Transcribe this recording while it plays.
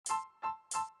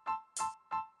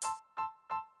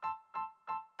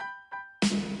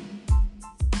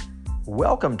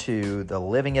Welcome to the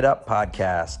Living It Up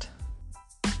podcast.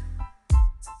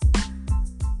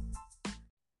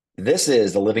 This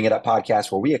is the Living It Up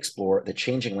podcast where we explore the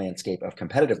changing landscape of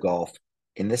competitive golf.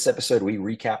 In this episode, we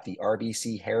recap the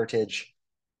RBC Heritage,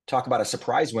 talk about a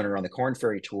surprise winner on the Korn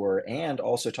Ferry Tour, and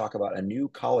also talk about a new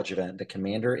college event, the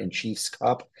Commander-in-Chief's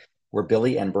Cup, where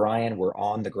Billy and Brian were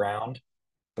on the ground.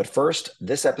 But first,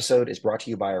 this episode is brought to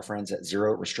you by our friends at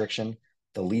Zero Restriction,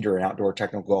 the leader in outdoor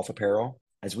technical golf apparel.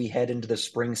 As we head into the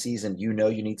spring season, you know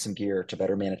you need some gear to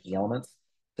better manage the elements.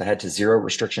 So head to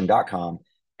zerorestriction.com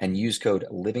and use code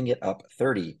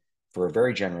LivingItUp30 for a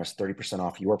very generous 30%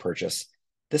 off your purchase.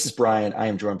 This is Brian. I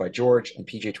am joined by George and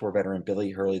PJ Tour veteran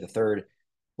Billy Hurley III.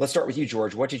 Let's start with you,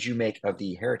 George. What did you make of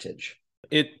the Heritage?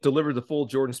 It delivered the full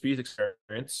Jordan Spieth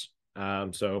experience.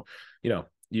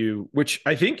 Which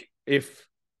I think if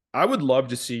I would love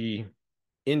to see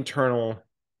internal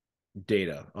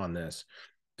data on this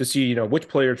to see, which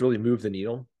players really move the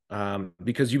needle.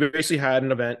 Because you basically had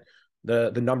an event,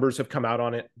 the numbers have come out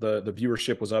on it. The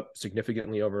viewership was up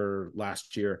significantly over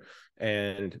last year.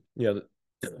 And,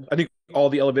 I think all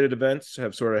the elevated events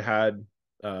have sort of had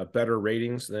better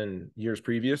ratings than years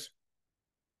previous.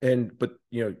 But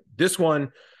this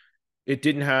one, it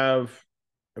didn't have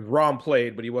Rahm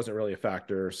played, but he wasn't really a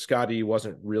factor. Scotty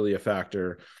wasn't really a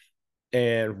factor.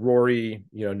 And Rory,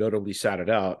 notably sat it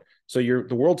out. So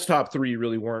the world's top three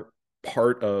really weren't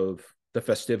part of the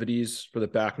festivities for the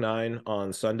back nine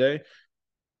on Sunday.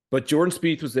 But Jordan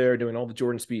Spieth was there doing all the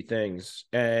Jordan Spieth things,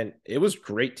 and it was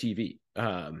great TV.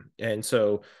 And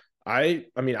so I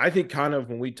think kind of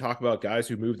when we talk about guys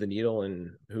who move the needle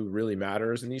and who really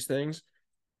matters in these things,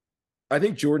 I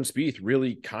think Jordan Spieth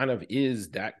really kind of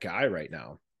is that guy right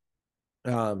now.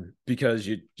 Because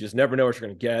you just never know what you're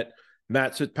going to get.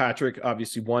 Matt Fitzpatrick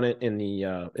obviously won it in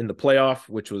the playoff,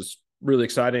 which was really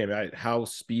exciting. How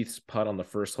Spieth's putt on the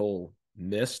first hole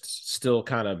missed still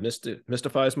kind of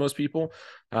mystifies most people,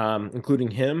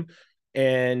 including him.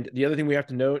 And the other thing we have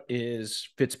to note is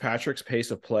Fitzpatrick's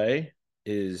pace of play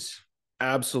is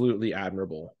absolutely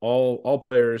admirable. All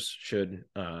players should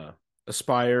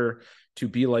aspire to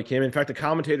be like him. In fact, the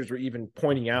commentators were even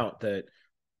pointing out that,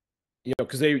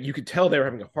 because you could tell they were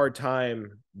having a hard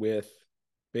time with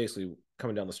basically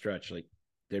coming down the stretch. Like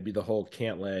there'd be the whole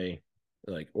Cantlay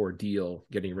ordeal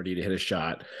getting ready to hit a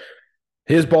shot.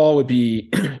 His ball would be,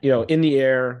 in the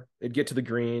air, it'd get to the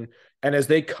green. And as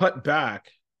they cut back,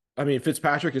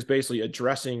 Fitzpatrick is basically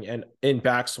addressing and in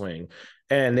backswing.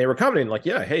 And they were commenting like,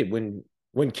 yeah, hey, when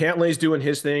Cantlay's doing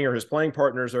his thing or his playing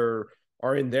partners are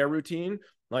in their routine,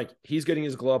 like he's getting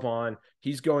his glove on,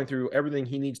 he's going through everything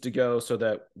he needs to go so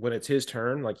that when it's his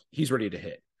turn, like he's ready to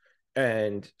hit.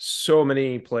 And so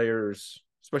many players,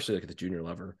 especially like at the junior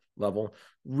level,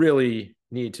 really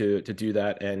need to do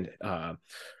that. And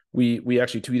we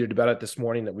actually tweeted about it this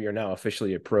morning that we are now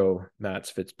officially a pro Matt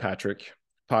Fitzpatrick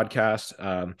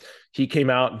podcast. He came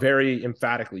out very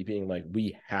emphatically being like,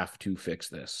 we have to fix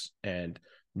this, and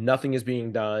nothing is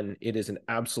being done. It is an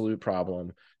absolute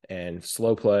problem, and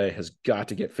slow play has got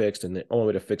to get fixed. And the only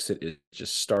way to fix it is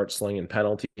just start slinging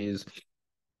penalties.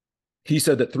 He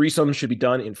said that threesomes should be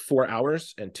done in 4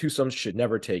 hours and twosomes should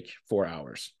never take 4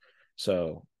 hours.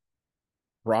 So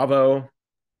bravo.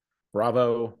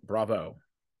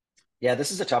 Yeah,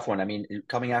 this is a tough one.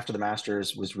 Coming after the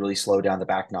Masters was really slow down the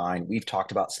back nine. We've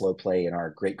talked about slow play in our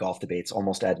great golf debates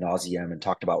almost ad nauseum and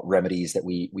talked about remedies that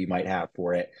we might have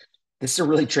for it. This is a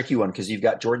really tricky one because you've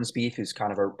got Jordan Spieth, who's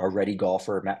kind of a ready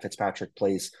golfer. Matt Fitzpatrick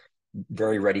plays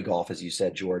very ready golf, as you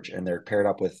said, George, and they're paired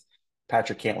up with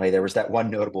Patrick Cantlay. There was that one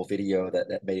notable video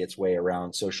that made its way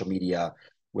around social media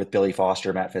with Billy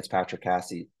Foster, Fitzpatrick's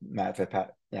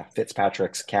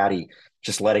caddy,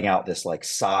 just letting out this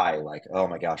sigh, like, oh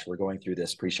my gosh, we're going through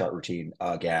this pre-shot routine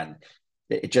again.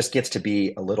 It just gets to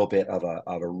be a little bit of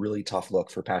a really tough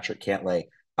look for Patrick Cantlay.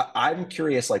 I'm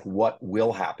curious, what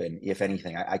will happen, if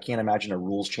anything. I can't imagine a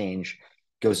rules change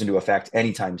goes into effect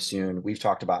anytime soon. We've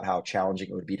talked about how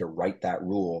challenging it would be to write that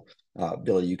rule.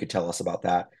 Billy, you could tell us about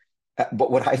that.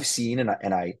 But what I've seen,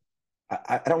 and I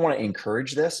don't want to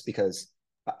encourage this because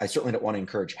I certainly don't want to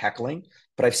encourage heckling,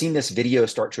 but I've seen this video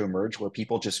start to emerge where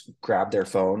people just grab their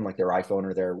phone, like their iPhone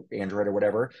or their Android or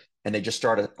whatever, and they just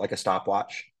start a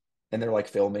stopwatch, and they're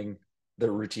filming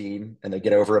their routine, and they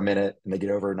get over a minute, and they get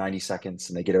over 90 seconds,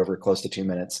 and they get over close to 2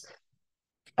 minutes.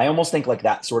 I almost think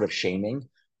that sort of shaming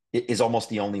is almost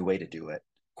the only way to do it,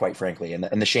 quite frankly. And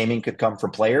the shaming could come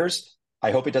from players. I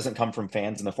hope it doesn't come from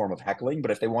fans in the form of heckling, but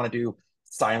if they want to do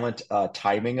silent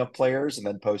timing of players and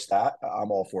then post that, I'm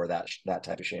all for that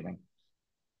type of shaming.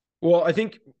 Well, I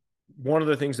think one of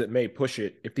the things that may push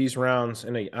it, if these rounds,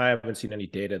 and I haven't seen any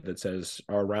data that says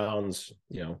our rounds,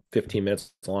 15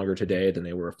 minutes longer today than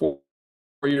they were 4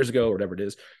 years ago or whatever it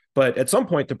is. But at some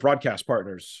point, the broadcast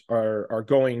partners are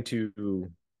going to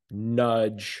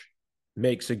nudge,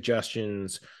 make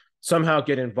suggestions, somehow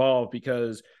get involved,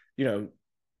 because,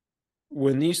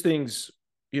 when these things,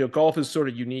 golf is sort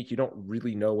of unique. You don't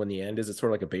really know when the end is. It's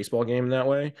sort of like a baseball game in that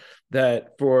way,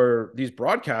 that for these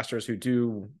broadcasters who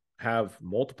do have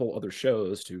multiple other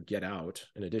shows to get out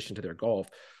in addition to their golf,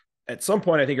 at some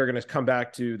point, I think are going to come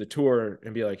back to the tour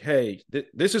and be like, hey,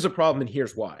 this is a problem and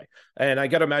here's why. And I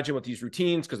got to imagine with these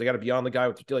routines, because they got to be on the guy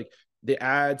with like the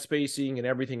ad spacing and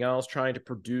everything else, trying to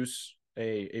produce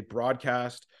a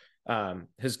broadcast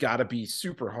has got to be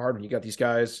super hard when you got these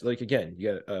guys. Like, again,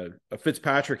 you got a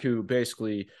Fitzpatrick who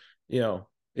basically,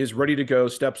 is ready to go,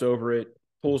 steps over it,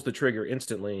 pulls the trigger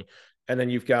instantly. And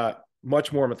then you've got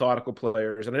much more methodical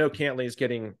players. And I know Cantlay is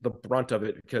getting the brunt of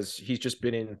it because he's just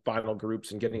been in final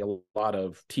groups and getting a lot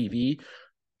of TV.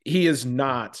 He is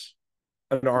not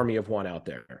an army of one out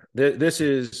there. This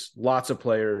is lots of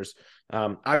players.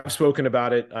 I've spoken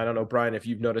about it. I don't know, Brian, if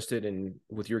you've noticed it, and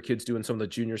with your kids doing some of the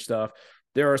junior stuff,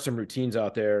 there are some routines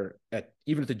out there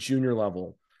even at the junior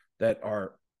level that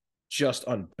are just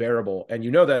unbearable. And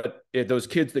that those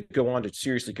kids that go on to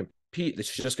seriously compete,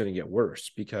 it's just going to get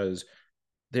worse because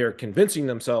they're convincing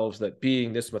themselves that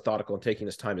being this methodical and taking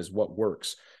this time is what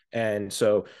works. And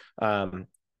so, I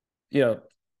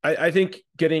think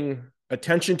getting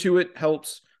attention to it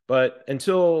helps, but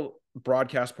until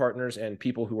broadcast partners and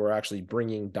people who are actually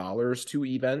bringing dollars to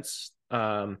events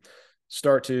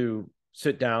start to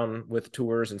sit down with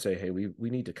tours and say, hey, we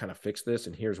need to kind of fix this,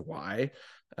 and here's why,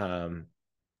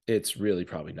 it's really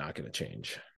probably not going to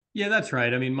change. Yeah, that's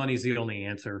right. I mean, money's the only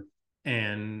answer.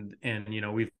 And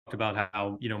we've talked about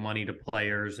how, money to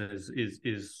players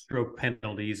is stroke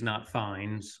penalties, not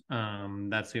fines.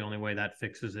 That's the only way that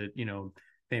fixes it.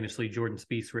 Famously, Jordan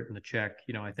Spieth's written the check,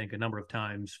 I think a number of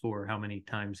times for how many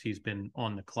times he's been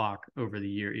on the clock over the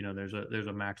year. There's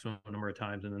a maximum number of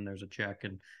times, and then there's a check.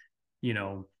 And,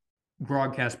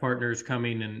 broadcast partners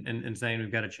coming and saying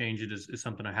we've got to change it is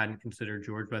something I hadn't considered,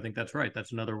 George, but I think that's right.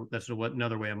 That's another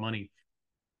way of money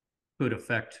could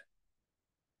affect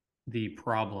the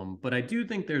problem. But I do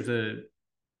think there's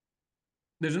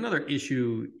another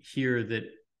issue here that,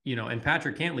 and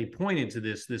Patrick Cantlay pointed to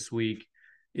this week,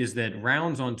 is that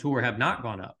rounds on tour have not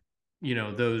gone up.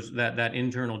 That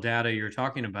internal data you're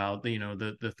talking about,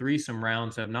 the threesome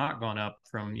rounds have not gone up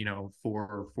from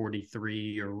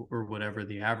 443 or whatever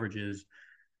the average is.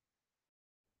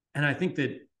 And I think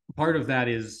that part of that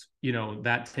is,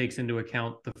 that takes into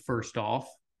account the first off,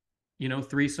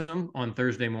 threesome on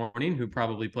Thursday morning, who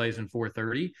probably plays in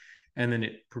 430, and then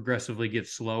it progressively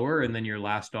gets slower, and then your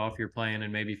last off you're playing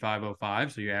in maybe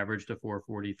 505, so you average to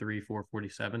 443,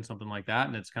 447, something like that,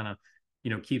 and it's kind of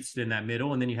keeps it in that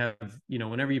middle. And then you have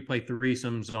whenever you play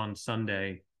threesomes on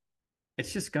Sunday,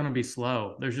 it's just going to be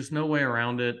slow. There's just no way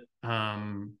around it.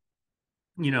 I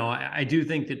do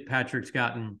think that Patrick's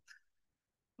gotten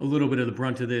a little bit of the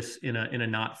brunt of this in a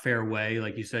not fair way.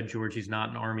 Like you said, George, he's not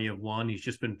an army of one. He's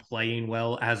just been playing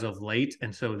well as of late.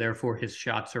 And so therefore his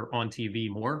shots are on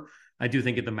TV more. I do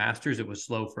think at the Masters, it was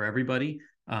slow for everybody.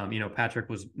 Patrick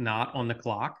was not on the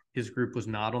clock. His group was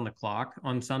not on the clock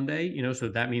on Sunday, so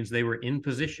that means they were in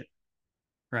position.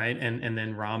 Right. And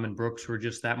then Rahm and Brooks were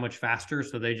just that much faster.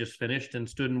 So they just finished and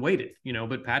stood and waited,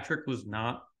 but Patrick was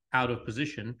not out of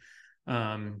position.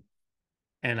 And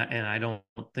I don't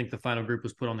think the final group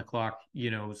was put on the clock,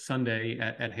 Sunday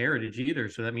at Heritage either.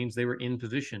 So that means they were in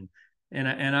position.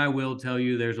 And I will tell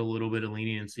you, there's a little bit of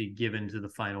leniency given to the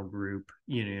final group.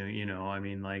 I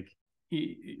mean, like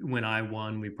when I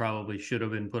won, we probably should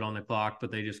have been put on the clock,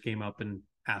 but they just came up and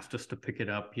asked us to pick it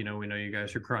up. We know you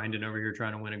guys are grinding over here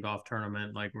trying to win a golf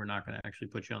tournament. Like, we're not going to actually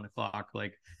put you on the clock.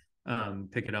 Like,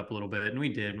 pick it up a little bit. And we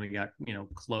did. We got,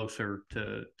 closer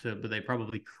to, but they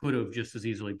probably could have just as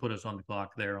easily put us on the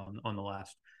clock there on the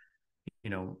last,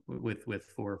 with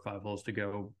 4 or 5 holes to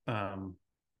go.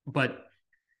 But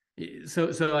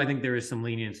so I think there is some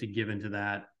leniency given to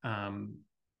that.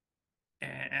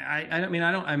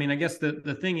 I guess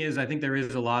the thing is, I think there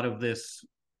is a lot of this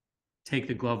take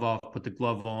the glove off, put the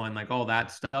glove on, like all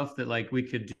that stuff that like we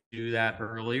could do that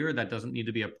earlier. That doesn't need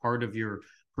to be a part of your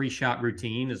pre-shot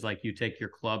routine. Is like you take your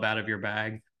club out of your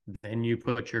bag, then you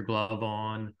put your glove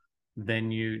on,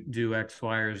 then you do X,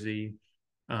 Y, or Z.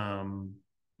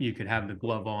 You could have the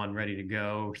glove on ready to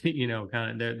go,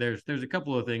 kind of there's a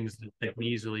couple of things that can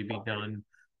easily be done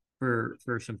for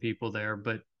some people there.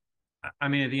 But I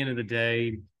mean, at the end of the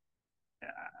day,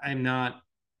 I'm not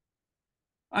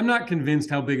I'm not convinced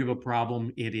how big of a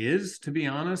problem it is, to be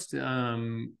honest.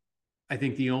 I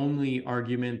think the only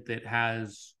argument that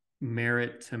has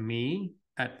merit to me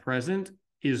at present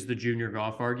is the junior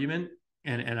golf argument.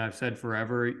 And I've said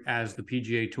forever, as the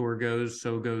PGA Tour goes,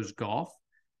 so goes golf.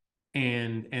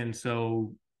 And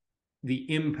so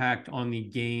the impact on the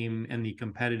game and the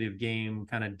competitive game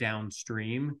kind of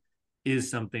downstream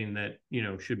is something that,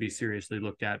 should be seriously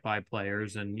looked at by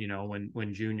players. And,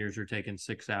 when juniors are taking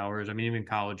 6 hours, I mean, even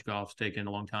college golf's taking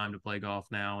a long time to play golf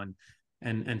now.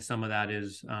 And some of that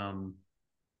is,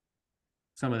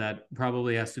 some of that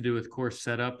probably has to do with course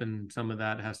setup, and some of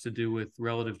that has to do with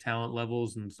relative talent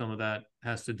levels, and some of that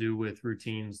has to do with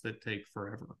routines that take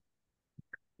forever.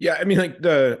 Yeah, I mean, like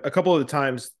a couple of the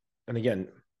times, and again,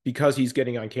 because he's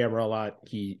getting on camera a lot,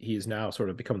 he's now sort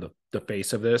of become the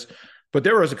face of this. But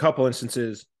there was a couple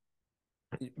instances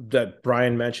that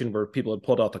Brian mentioned where people had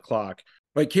pulled out the clock.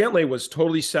 Like Cantlay was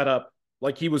totally set up,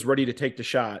 like he was ready to take the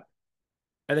shot,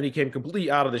 and then he came completely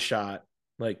out of the shot,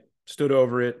 like stood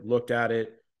over it, looked at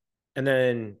it, and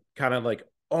then kind of like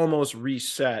almost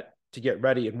reset to get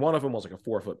ready. And one of them was like a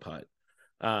 4-foot putt.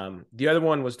 The other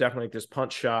one was definitely like this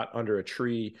punch shot under a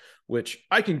tree, which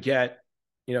I can get,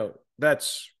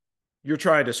 you're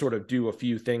trying to sort of do a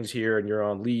few things here and you're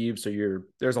on leave. So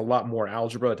there's a lot more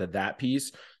algebra to that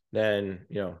piece than,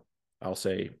 I'll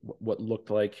say what looked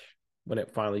like when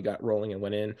it finally got rolling and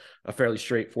went in, a fairly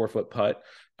straight 4-foot putt.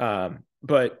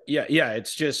 But yeah,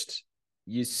 it's just,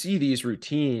 you see these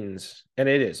routines and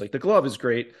it is like the glove is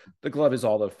great. The glove is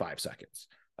all of 5 seconds.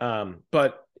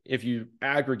 But if you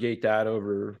aggregate that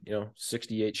over,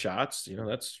 68 shots,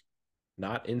 that's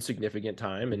not insignificant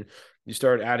time, and you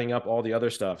start adding up all the other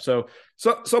stuff. So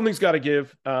something's got to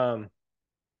give.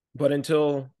 But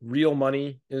until real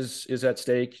money is at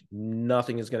stake,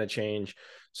 nothing is going to change.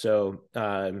 So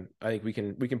I think we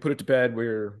can put it to bed.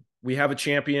 We have a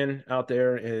champion out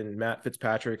there in Matt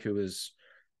Fitzpatrick, who is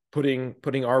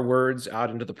putting our words out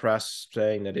into the press,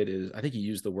 saying that it is, I think he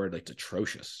used the word like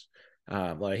atrocious.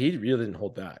 Like he really didn't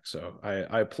hold back. So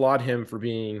I applaud him for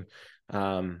being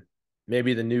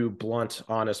maybe the new blunt,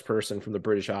 honest person from the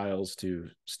British Isles to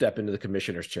step into the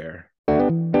commissioner's chair.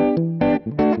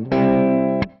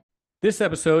 This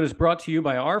episode is brought to you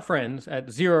by our friends at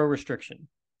Zero Restriction.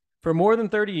 For more than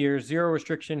 30 years, Zero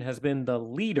Restriction has been the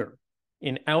leader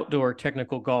in outdoor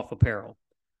technical golf apparel.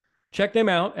 Check them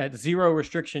out at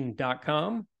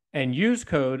zerorestriction.com and use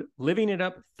code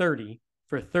LivingItUp30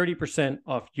 for 30%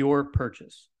 off your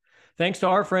purchase. Thanks to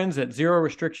our friends at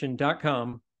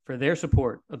zerorestriction.com for their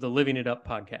support of the Living It Up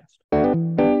podcast.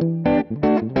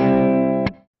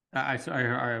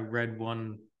 I read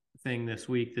one thing this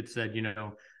week that said,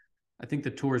 I think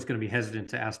the tour is going to be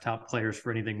hesitant to ask top players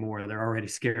for anything more. They're already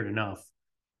scared enough,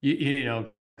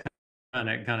 kind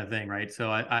of thing, right? So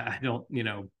I don't,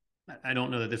 I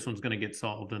don't know that this one's going to get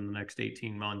solved in the next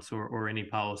 18 months or any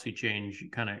policy change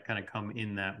kind of come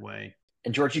in that way.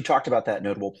 And George, you talked about that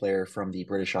notable player from the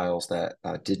British Isles that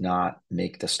did not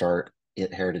make the start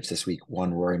at Heritage this week,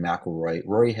 one Rory McIlroy.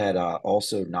 Rory had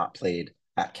also not played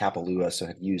at Kapalua, so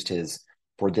have used his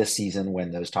for this season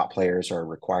when those top players are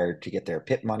required to get their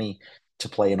PIP money to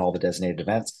play in all the designated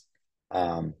events.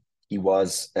 He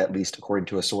was, at least according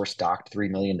to a source, docked $3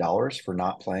 million for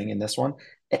not playing in this one.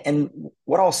 And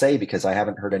what I'll say, because I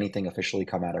haven't heard anything officially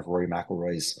come out of Rory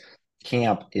McIlroy's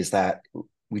camp, is that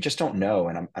we just don't know.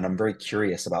 And I'm very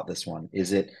curious about this one.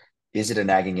 Is it a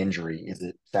nagging injury? Is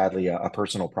it sadly a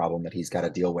personal problem that he's got to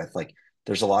deal with? Like,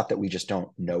 there's a lot that we just don't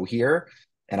know here.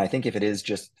 And I think if it is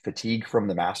just fatigue from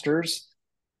the Masters,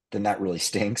 then that really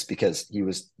stinks, because he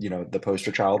was, the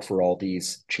poster child for all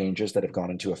these changes that have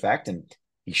gone into effect, and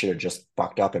he should have just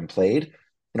fucked up and played.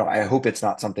 I hope it's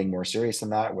not something more serious than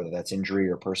that, whether that's injury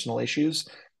or personal issues,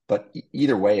 but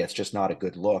either way, it's just not a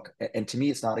good look. And to me,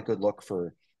 it's not a good look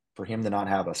for him to not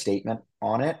have a statement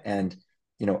on it. And,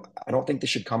 I don't think this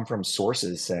should come from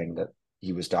sources saying that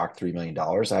he was docked $3 million.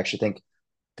 I actually think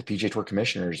the PGA Tour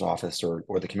Commissioner's office or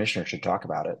the commissioner should talk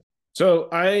about it. So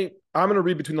I'm going to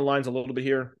read between the lines a little bit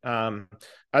here. I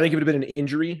think it would have been an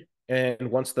injury.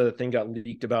 And once the thing got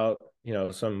leaked about,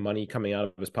 some money coming out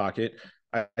of his pocket,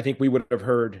 I think we would have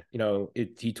heard,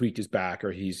 he tweaked his back,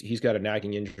 or he's got a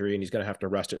nagging injury and he's going to have to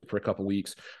rest it for a couple of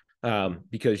weeks,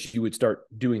 because you would start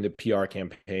doing the PR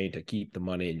campaign to keep the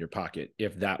money in your pocket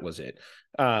if that was it.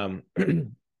 The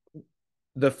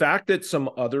fact that some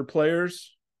other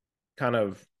players, kind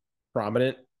of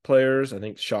prominent players, I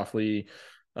think Schauffele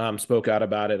spoke out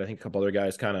about it. I think a couple other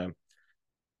guys kind of,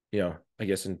 I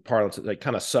guess in parlance, like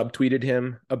kind of subtweeted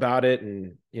him about it.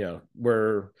 And,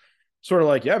 we're sort of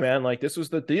like, yeah, man, like this was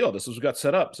the deal. This was what got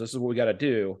set up. So this is what we got to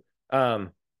do.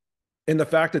 And And the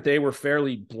fact that they were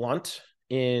fairly blunt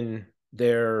in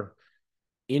their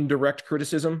indirect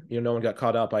criticism, no one got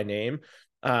caught out by name,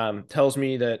 tells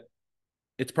me that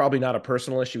it's probably not a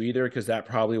personal issue either, because that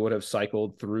probably would have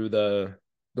cycled through the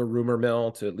rumor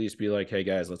mill to at least be like, hey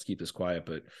guys, let's keep this quiet,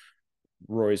 but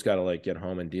Rory's got to like get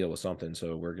home and deal with something,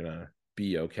 so we're gonna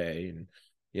be okay. And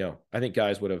I think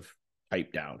guys would have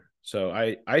piped down. So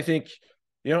I think,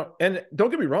 and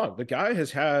don't get me wrong, the guy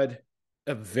has had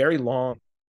a very long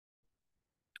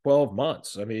 12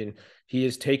 months. I mean, he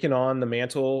has taken on the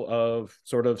mantle of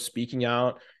sort of speaking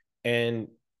out, and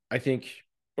I think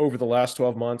over the last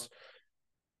 12 months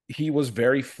he was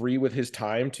very free with his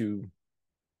time to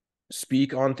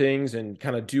speak on things and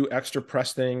kind of do extra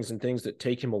press things and things that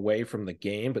take him away from the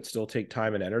game but still take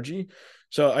time and energy.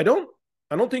 So I don't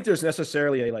think there's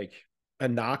necessarily a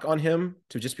knock on him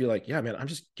to just be like, yeah man, I'm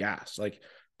just gassed. Like,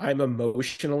 I'm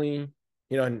emotionally,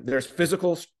 and there's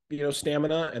physical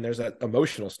stamina and there's that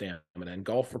emotional stamina, and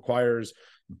golf requires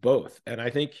both. And I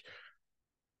think,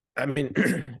 I mean,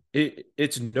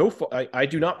 it's no fault. I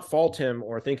do not fault him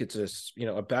or think it's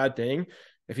a bad thing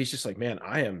if he's just like, man,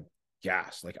 I am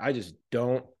gassed. Like, I just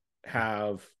don't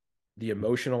have the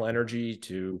emotional energy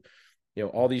to,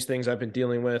 all these things I've been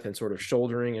dealing with and sort of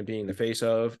shouldering and being the face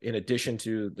of, in addition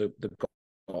to the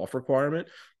golf requirement.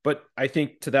 But I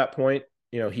think to that point,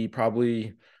 he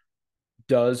probably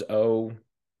does owe,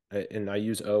 and I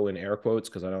use owe in air quotes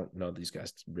because I don't know these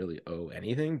guys really owe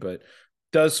anything, but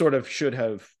does sort of should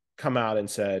have come out and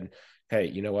said, hey,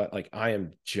 you know what? Like, I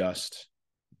am just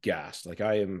gassed. Like,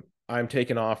 I'm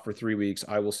taking off for 3 weeks.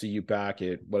 I will see you back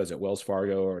at, Wells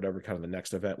Fargo or whatever kind of the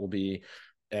next event will be.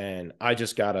 And I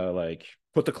just gotta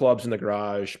put the clubs in the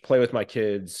garage, play with my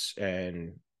kids,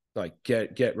 and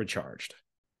get recharged.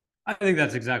 I think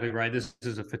that's exactly right. This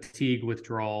is a fatigue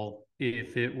withdrawal.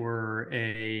 If it were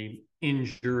a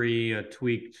injury, a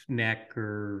tweaked neck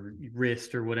or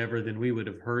wrist or whatever, then we would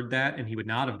have heard that, and he would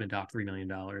not have been docked $3 million,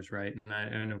 right?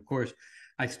 And of course,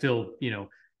 I still,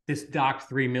 this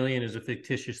docked $3 million is a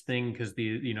fictitious thing because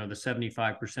the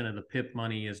 75% of the PIP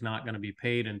money is not going to be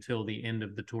paid until the end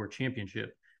of the tour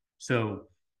championship. So,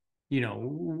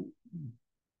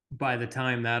 by the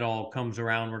time that all comes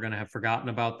around, we're going to have forgotten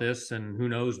about this, and who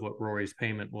knows what Rory's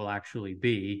payment will actually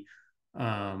be.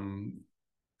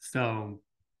 So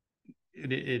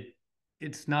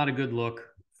it's not a good look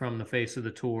from the face of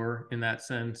the tour in that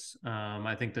sense.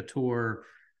 I think the tour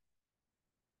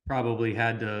probably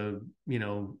had to,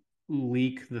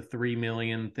 leak the 3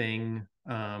 million thing,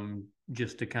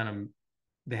 just to kind of,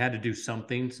 they had to do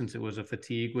something since it was a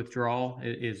fatigue withdrawal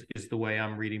is the way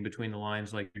I'm reading between the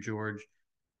lines, like George.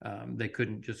 They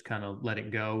couldn't just kind of let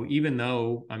it go, even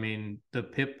though, I mean, the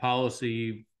PIP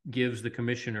policy gives the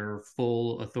commissioner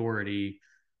full authority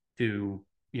to,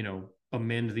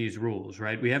 amend these rules,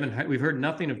 right? We've heard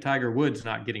nothing of Tiger Woods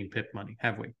not getting PIP money,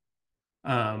 have we?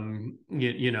 And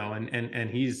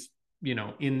he's,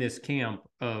 in this camp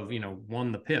of,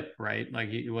 won the PIP, right? Like,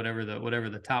 whatever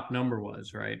the top number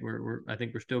was, right? I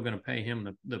think we're still going to pay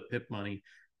him the PIP money,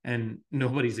 and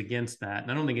nobody's against that.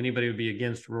 And I don't think anybody would be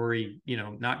against Rory,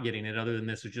 not getting it, other than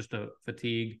this is just a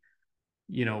fatigue,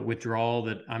 withdrawal,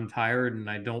 that I'm tired and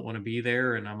I don't want to be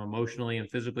there, and I'm emotionally and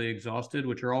physically exhausted,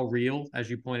 which are all real, as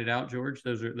you pointed out, George.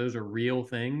 Those are real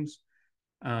things.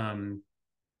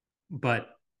 But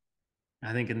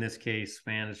I think in this case,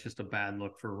 man, it's just a bad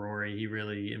look for Rory. He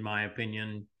really, in my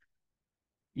opinion,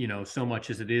 so much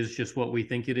as it is just what we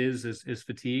think it is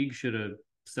fatigue, should have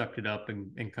sucked it up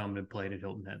and come and played at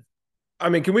Hilton Head. I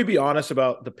mean, can we be honest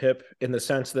about the PIP in the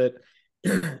sense that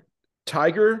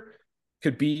Tiger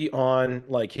could be on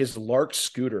his Lark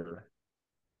scooter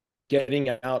getting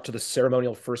out to the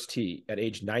ceremonial first tee at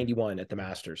age 91 at the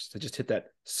Masters to just hit that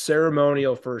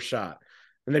ceremonial first shot,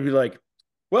 and they'd be like,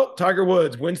 well, Tiger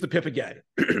Woods wins the PIP again.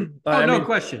 No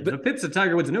question. The PIP's a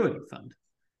Tiger Woods annuity fund.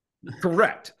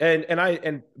 Correct.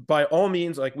 And by all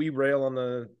means, we rail on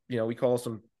the, we call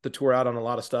the tour out on a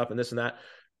lot of stuff and this and that.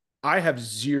 I have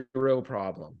zero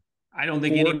problem. I don't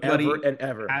think anybody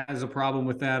ever has a problem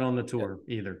with that on the tour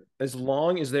either. As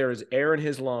long as there is air in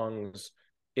his lungs,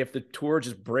 if the tour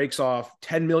just breaks off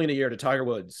 10 million a year to Tiger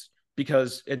Woods,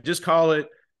 because just call it,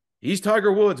 he's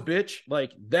Tiger Woods, bitch.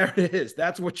 There it is.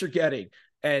 That's what you're getting.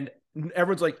 And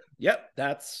everyone's like, yep,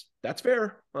 that's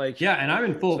fair. Yeah. And I'm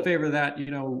in full favor of that.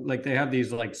 They have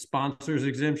these sponsors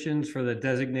exemptions for the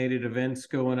designated events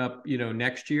going up,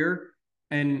 next year.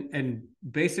 And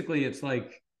basically it's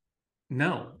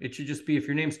no, it should just be, if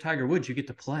your name's Tiger Woods, you get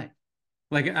to play.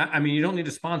 I mean, you don't need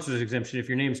a sponsors exemption if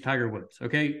your name's Tiger Woods.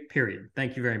 Okay. Period.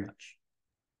 Thank you very much.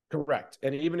 Correct.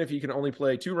 And even if you can only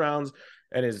play 2 rounds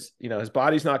and his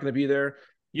body's not going to be there,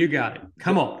 You got it.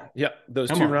 Come on. Yeah, those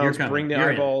Come 2 on, rounds bring the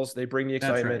eyeballs, they bring the That's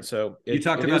excitement. right. So You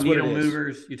talked about what it needle is.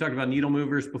 movers. You talked about needle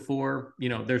movers before.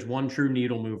 There's one true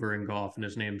needle mover in golf, and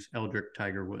his name's Eldrick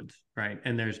Tiger Woods, right?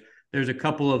 And there's a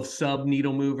couple of sub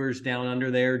needle movers down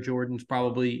under there. Jordan's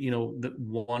probably,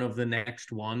 one of the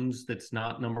next ones that's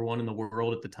not number one in the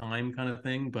world at the time, kind of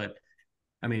thing. But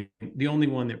I mean, the only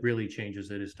one that really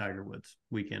changes it is Tiger Woods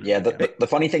weekend. Yeah, the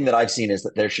funny thing that I've seen is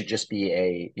that there should just be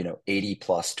a 80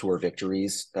 plus tour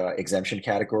victories exemption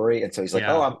category, and so he's like,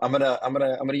 Yeah. oh, I'm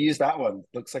gonna use that one.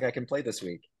 Looks like I can play this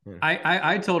week.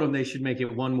 I told him they should make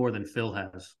it one more than Phil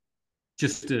has.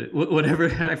 Just to whatever,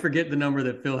 I forget the number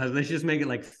that Phil has. They should just make it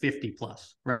like 50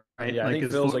 plus, right? Yeah, I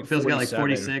think Phil's got like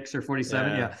 46 or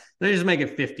 47. Yeah. They just make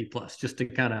it 50 plus, just to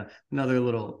kind of another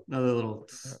little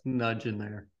nudge in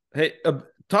there. Hey,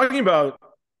 talking about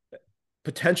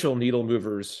potential needle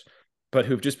movers, but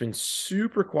who've just been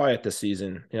super quiet this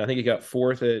season. I think he got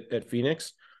 4th at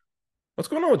Phoenix. What's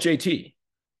going on with JT?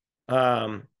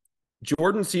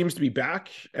 Jordan seems to be back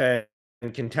and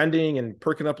contending and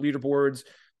perking up leaderboards,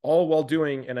 all while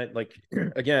doing, and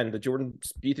again, the Jordan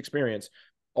Spieth experience,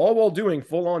 all while doing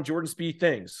full-on Jordan Spieth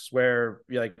things where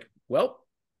you're like, well,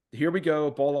 here we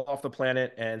go, ball off the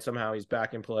planet, and somehow he's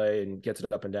back in play and gets it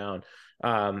up and down.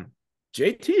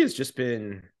 JT has just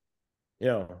been,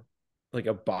 like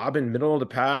a bob in middle of the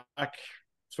pack,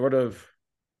 sort of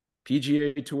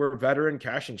PGA Tour veteran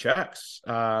cashing checks.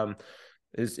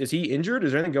 Is he injured?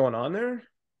 Is there anything going on there?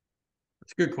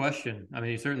 It's a good question. I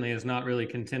mean, he certainly has not really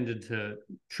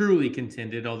truly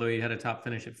contended, although he had a top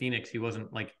finish at Phoenix. He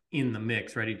wasn't like in the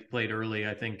mix, right? He played early,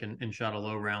 I think, and shot a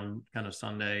low round kind of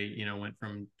Sunday, went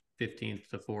from 15th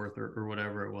to 4th or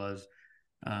whatever it was.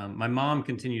 My mom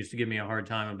continues to give me a hard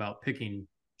time about picking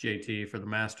JT for the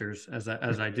Masters as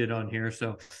I did on here.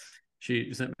 So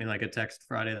she sent me like a text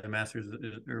Friday at the Masters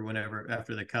or whenever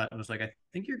after the cut. I was like, I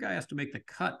think your guy has to make the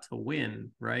cut to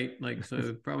win, right? Like, so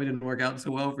it probably didn't work out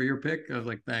so well for your pick. I was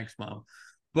like, thanks, Mom.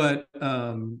 But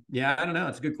yeah, I don't know.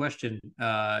 It's a good question.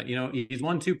 He's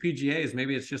won 2 PGAs.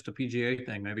 Maybe it's just a PGA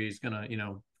thing. Maybe he's gonna,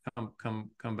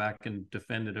 come back and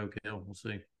defend at Oak Hill. We'll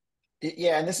see.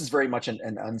 Yeah, and this is very much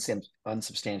an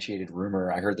unsubstantiated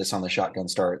rumor. I heard this on the Shotgun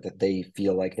Start that they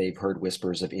feel like they've heard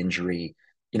whispers of injury.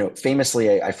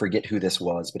 Famously, I forget who this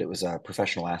was, but it was a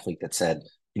professional athlete that said,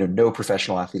 no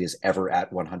professional athlete is ever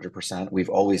at 100%. We've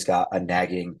always got a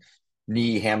nagging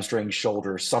knee, hamstring,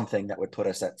 shoulder, something that would put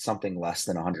us at something less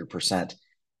than 100%.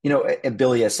 And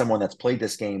Billy, as someone that's played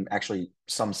this game, actually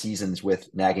some seasons with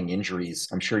nagging injuries,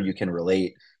 I'm sure you can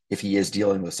relate if he is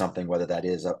dealing with something, whether that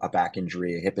is a back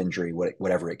injury, a hip injury,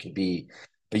 whatever it could be.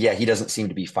 But yeah, he doesn't seem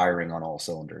to be firing on all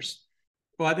cylinders.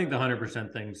 Well, I think the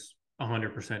 100% thing's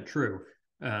 100% true.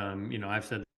 I've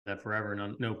said that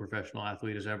forever. No professional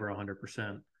athlete is ever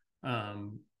 100%.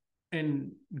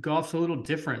 And golf's a little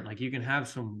different. Like you can have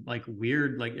some like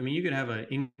weird, you could have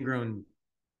an ingrown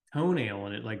toenail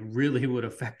and it like really would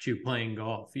affect you playing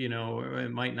golf, or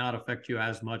it might not affect you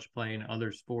as much playing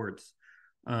other sports.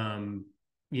 But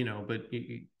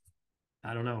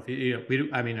I don't know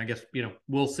if I guess,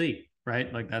 we'll see,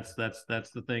 right? Like that's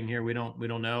the thing here. We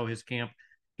don't know his camp.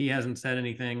 He hasn't said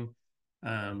anything.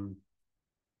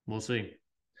 We'll see.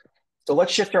 So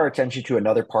let's shift our attention to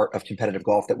another part of competitive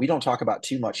golf that we don't talk about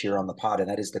too much here on the pod, and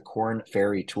that is the Korn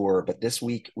Ferry Tour. But this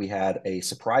week we had a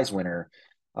surprise winner,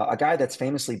 a guy that's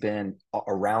famously been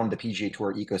around the PGA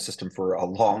Tour ecosystem for a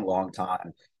long, long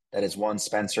time. That is one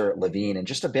Spencer Levin, and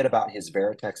just a bit about his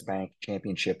Veritex Bank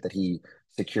Championship that he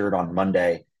secured on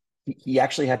Monday. He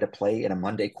actually had to play in a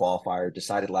Monday qualifier,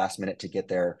 decided last minute to get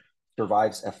there,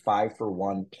 survives a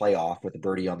 5-for-1 playoff with a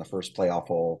birdie on the first playoff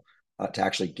hole to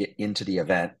actually get into the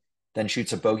event, then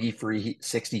shoots a bogey-free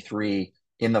 63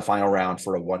 in the final round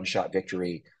for a one-shot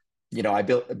victory.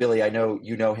 Billy, I know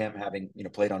you know him, having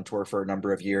played on tour for a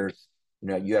number of years.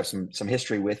 You have some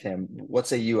history with him. What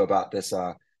say you about this?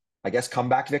 I guess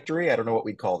comeback victory. I don't know what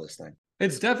we'd call this thing.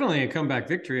 It's definitely a comeback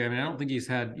victory. I mean, I don't think he's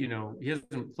had, he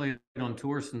hasn't played on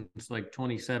tour since like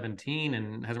 2017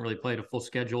 and hasn't really played a full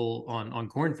schedule on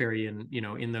Korn Ferry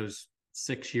in those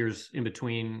 6 years in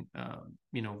between,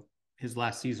 his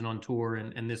last season on tour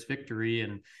and this victory.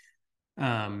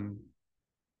 And,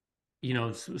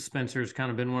 Spencer's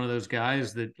kind of been one of those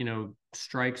guys that,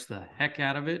 strikes the heck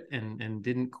out of it and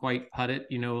didn't quite putt it,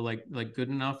 like good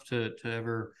enough to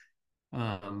ever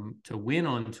to win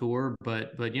on tour.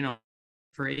 But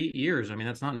for 8 years, I mean,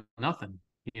 that's not nothing,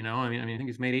 I think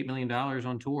he's made $8 million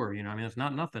on tour, that's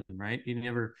not nothing, right? He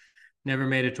never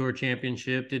made a tour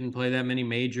championship, didn't play that many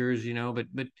majors, but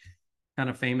kind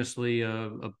of famously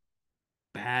a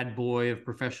bad boy of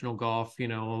professional golf,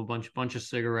 a bunch of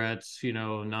cigarettes,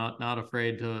 not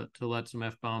afraid to let some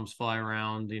F-bombs fly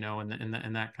around,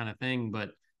 and that kind of thing.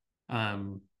 But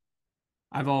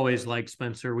I've always liked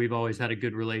Spencer. We've always had a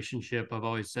good relationship. I've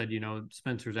always said,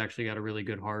 Spencer's actually got a really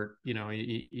good heart.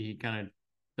 He kind of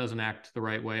doesn't act the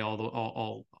right way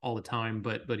all the time,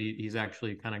 but he's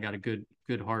actually kind of got a good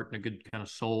heart and a good kind of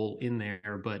soul in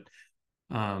there. But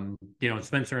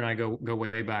Spencer and I go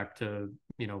way back to,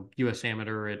 U.S.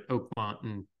 Amateur at Oakmont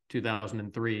in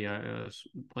 2003. I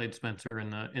played Spencer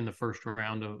in the first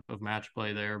round of match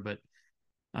play there. But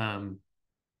I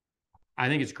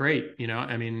think it's great.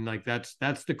 Like that's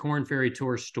the Korn Ferry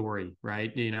Tour story,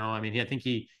 right?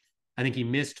 I think he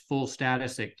missed full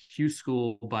status at Q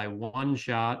School by one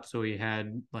shot. So he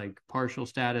had like partial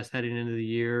status heading into the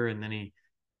year. And then he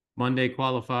Monday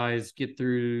qualifies, get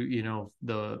through,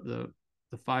 the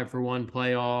 5-for-1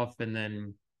 playoff, and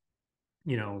then,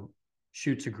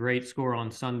 shoots a great score on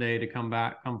Sunday to come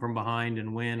from behind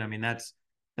and win. I mean, that's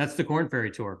the Korn Ferry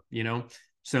Tour,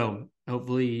 so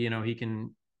hopefully, he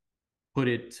can put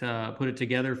it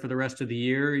together for the rest of the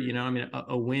year.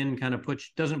 A win kind of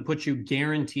doesn't put you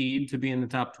guaranteed to be in the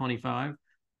top 25.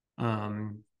 But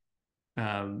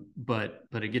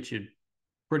it gets you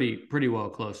pretty well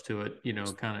close to it,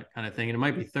 kind of thing. And it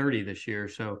might be 30 this year.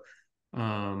 So,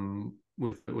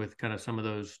 with kind of some of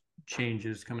those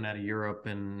changes coming out of Europe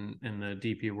and the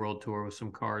DP World Tour with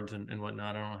some cards and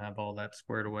whatnot, I don't have all that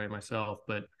squared away myself,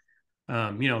 but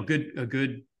a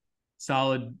good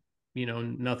solid,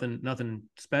 nothing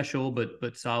special,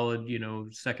 but solid,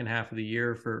 second half of the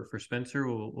year for Spencer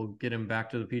will get him back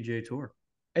to the PGA Tour.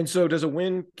 And so does a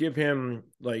win give him,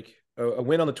 like, a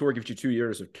win on the tour gives you 2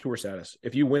 years of tour status?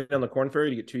 If you win on the Korn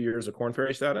Ferry, you get 2 years of Korn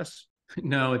Ferry status?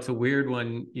 No, it's a weird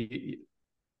one.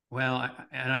 Well,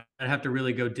 I'd have to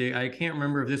really go dig. I can't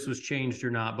remember if this was changed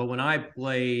or not, but when I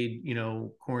played,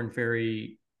 Korn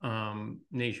Ferry,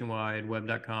 nationwide,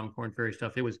 web.com, Korn Ferry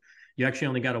stuff, you actually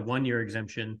only got a 1-year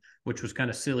exemption, which was kind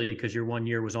of silly because your 1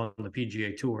 year was on the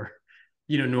PGA Tour,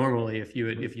 normally if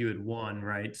you had won,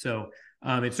 right? So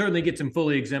it certainly gets him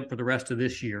fully exempt for the rest of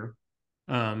this year.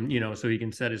 So he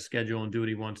can set his schedule and do what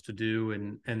he wants to do.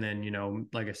 And then,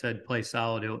 like I said, play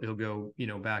solid. He'll go,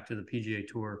 back to the PGA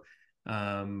Tour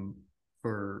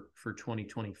for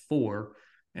 2024.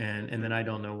 And then I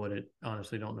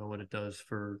honestly don't know what it does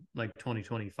for like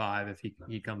 2025 if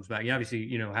he comes back. You obviously,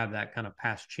 have that kind of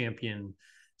past champion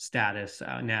status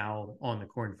now on the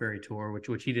Korn Ferry Tour,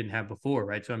 which he didn't have before,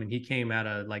 right? So, he came out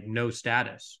of like no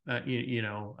status,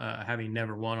 having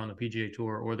never won on the PGA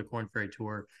Tour or the Korn Ferry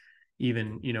Tour,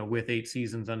 even, with 8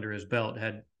 seasons under his belt,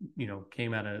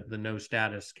 came out of the no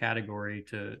status category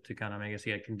to kind of, I guess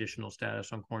he had conditional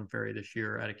status on Korn Ferry this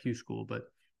year at a Q School, but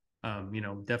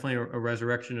definitely a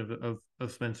resurrection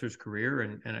of Spencer's career,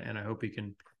 and I hope he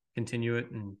can continue it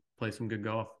and play some good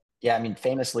golf. Yeah,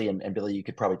 famously, and Billy, you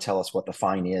could probably tell us what the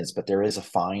fine is, but there is a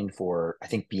fine for, I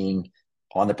think, being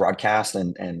on the broadcast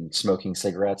and smoking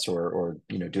cigarettes or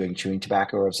doing chewing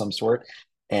tobacco of some sort.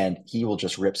 And he will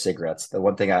just rip cigarettes. The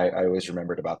one thing I always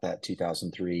remembered about that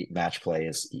 2003 match play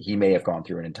is he may have gone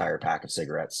through an entire pack of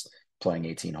cigarettes playing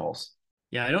 18 holes.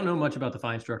 Yeah, I don't know much about the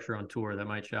fine structure on tour. That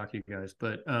might shock you guys,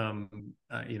 but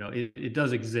it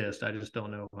does exist. I just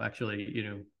don't know. Actually,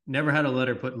 never had a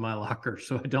letter put in my locker,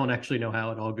 so I don't actually know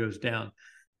how it all goes down.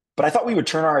 But I thought we would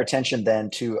turn our attention then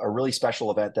to a really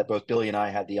special event that both Billy and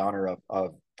I had the honor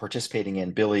of participating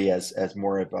in. Billy as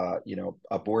more of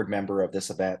a board member of this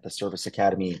event, the Service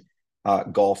Academy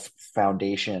Golf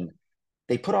Foundation.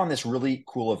 They put on this really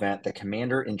cool event, the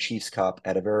Commander-in-Chief's Cup,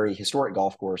 at a very historic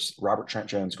golf course, Robert Trent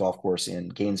Jones Golf Course in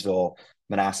Gainesville,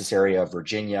 Manassas area of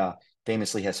Virginia.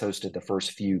 Famously has hosted the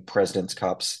first few President's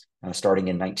Cups starting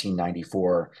in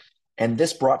 1994. And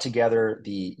this brought together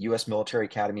the U.S. Military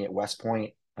Academy at West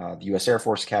Point, the U.S. Air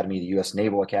Force Academy, the U.S.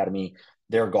 Naval Academy,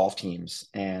 their golf teams,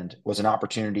 and was an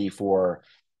opportunity for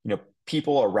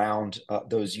people around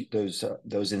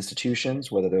those institutions,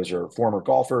 whether those are former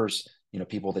golfers,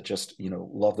 people that just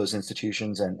love those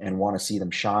institutions and want to see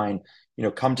them shine,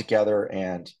 come together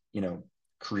and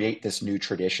create this new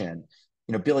tradition.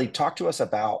 Billy, talk to us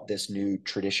about this new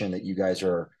tradition that you guys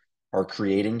are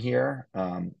creating here.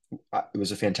 It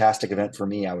was a fantastic event for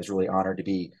me. I was really honored to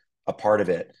be a part of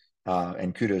it,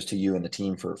 and kudos to you and the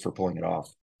team for pulling it off.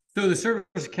 So the Service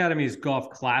Academy's Golf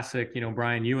Classic,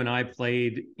 Brian, you and I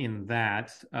played in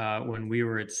that when we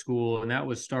were at school, and that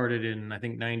was started in, I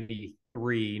think,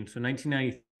 93. And so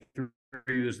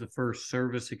 1993 was the first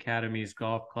Service Academy's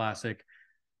Golf Classic,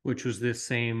 which was this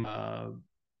same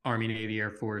Army, Navy,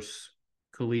 Air Force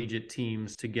collegiate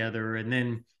teams together. And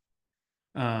then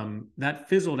That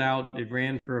fizzled out. It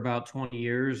ran for about 20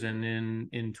 years, and then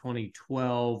in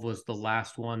 2012 was the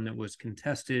last one that was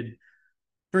contested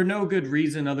for no good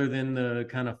reason other than the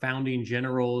kind of founding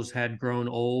generals had grown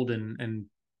old and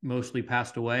mostly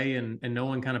passed away, and no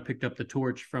one kind of picked up the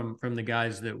torch from the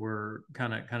guys that were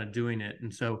kind of doing it.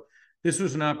 And so this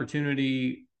was an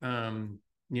opportunity, 10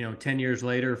 years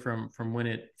later from when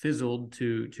it fizzled,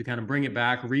 to kind of bring it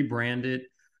back, rebrand it,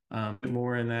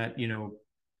 more in that,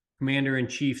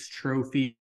 Commander-in-Chief's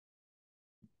trophy,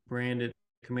 branded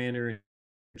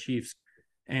Commander-in-Chief's,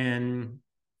 and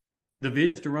the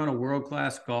vision is to run a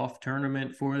world-class golf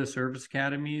tournament for the service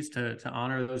academies to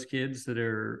honor those kids that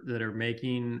are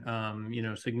making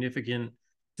significant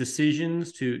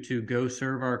decisions to go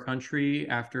serve our country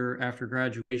after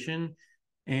graduation,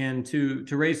 and to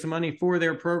raise some money for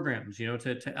their programs,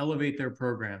 to elevate their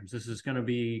programs. This is going to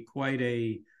be quite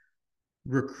a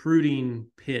recruiting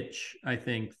pitch, I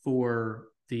think, for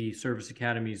the service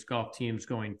academies golf teams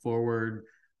going forward,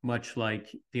 much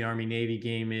like the Army Navy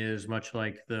game is, much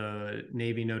like the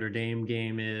Navy Notre Dame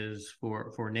game is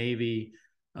for Navy.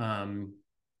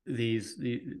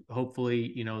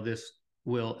 Hopefully, this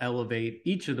will elevate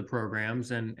each of the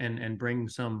programs and bring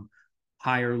some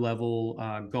higher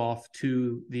level golf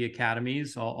to the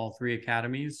academies, all three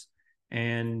academies.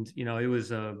 And it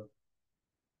was a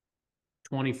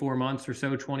 24 months or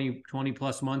so, 20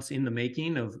 plus months in the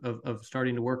making of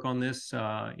starting to work on this,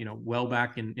 well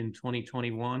back in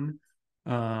 2021.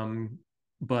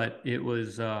 But it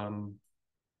was a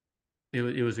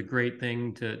great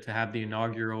thing to have the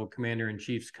inaugural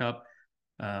Commander-in-Chief's Cup.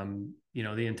 The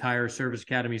entire Service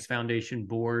Academies Foundation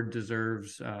board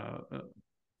deserves a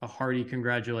hearty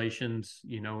congratulations.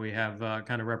 We have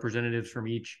kind of representatives from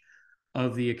each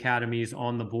of the academies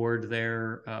on the board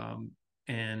there.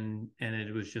 And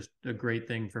it was just a great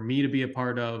thing for me to be a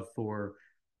part of. For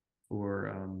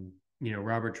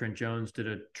Robert Trent Jones did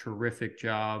a terrific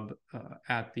job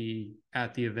at the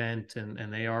event,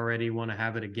 and they already want to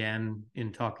have it again.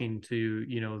 In talking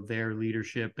to their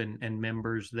leadership and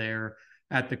members there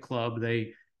at the club,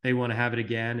 they want to have it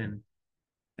again,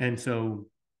 and so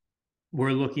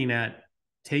we're looking at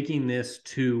taking this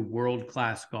to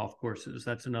world-class golf courses.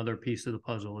 That's another piece of the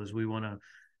puzzle, is we want to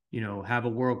have a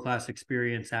world-class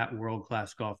experience at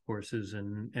world-class golf courses.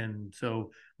 And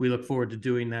so we look forward to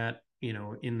doing that,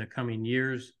 in the coming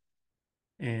years.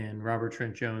 And Robert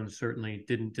Trent Jones certainly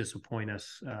didn't disappoint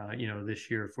us,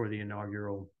 this year for the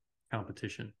inaugural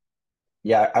competition.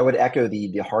 Yeah, I would echo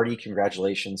the hearty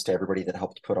congratulations to everybody that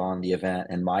helped put on the event,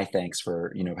 and my thanks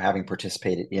for, having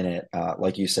participated in it.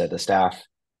 Like you said, the staff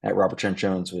at Robert Trent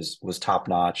Jones was top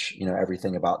notch.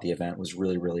 Everything about the event was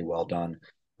really, really well done.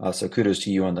 So kudos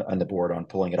to you on the board on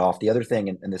pulling it off. The other thing,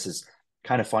 and this is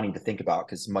kind of funny to think about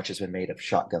because much has been made of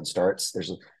shotgun starts.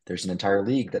 There's an entire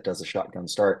league that does a shotgun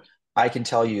start. I can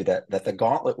tell you that the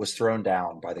gauntlet was thrown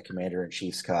down by the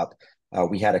Commander-in-Chief's Cup.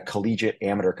 We had a collegiate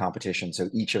amateur competition, so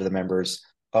each of the members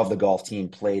of the golf team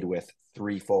played with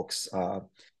three folks,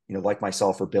 like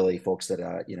myself or Billy, folks that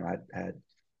had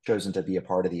chosen to be a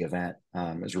part of the event.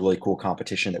 It was a really cool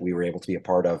competition that we were able to be a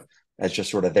part of, as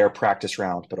just sort of their practice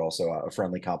round, but also a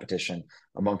friendly competition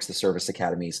amongst the service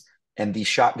academies. And the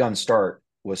shotgun start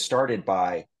was started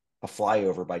by a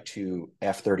flyover by two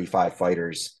F-35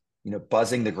 fighters,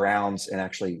 buzzing the grounds and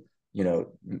actually,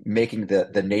 making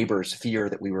the neighbors fear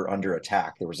that we were under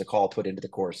attack. There was a call put into the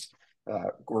course,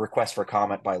 a request for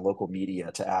comment by local media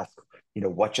to ask,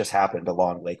 what just happened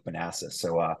along Lake Manassas.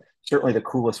 So certainly the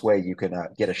coolest way you can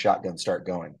get a shotgun start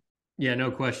going. Yeah,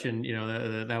 no question.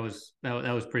 That was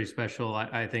pretty special.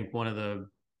 I think one of the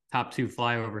top two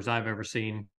flyovers I've ever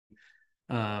seen.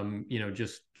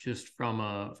 Just from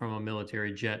a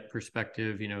military jet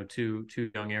perspective, two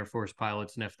young Air Force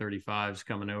pilots and F-35s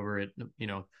coming over at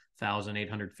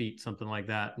 1,800 feet, something like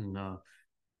that, and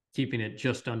keeping it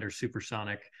just under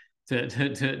supersonic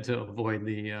to avoid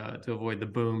the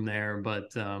boom there.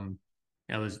 But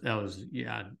that was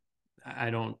yeah.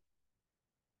 I don't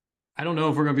know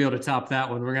if we're going to be able to top that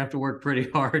one. We're going to have to work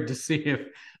pretty hard to see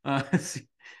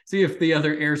if the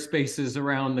other airspaces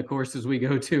around the courses we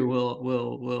go to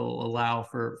will allow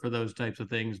for those types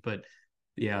of things. But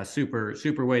yeah, super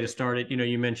way to start it.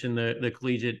 You mentioned the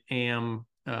collegiate AM,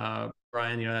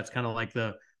 Brian. That's kind of like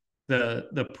the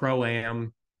pro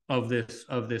am of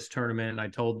this tournament. I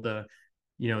told the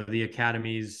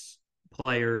academies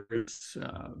players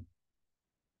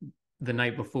the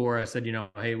night before, I said,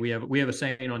 hey, we have a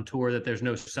saying on tour that there's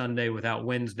no Sunday without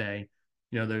Wednesday.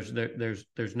 There's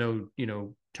no,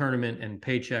 tournament and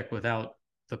paycheck without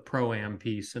the pro-am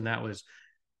piece. And that was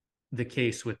the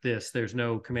case with this. There's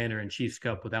no Commander-in-Chief's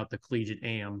Cup without the collegiate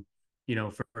am.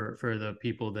 for the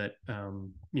people that,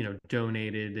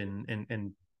 donated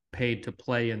and paid to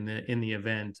play in the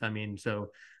event. I mean, so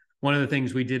one of the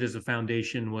things we did as a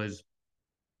foundation was,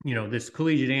 this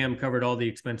collegiate AM covered all the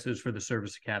expenses for the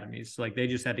service academies. Like they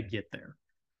just had to get there.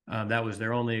 That was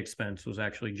their only expense, was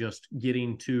actually just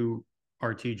getting to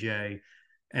RTJ,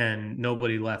 and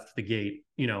nobody left the gate,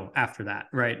 after that,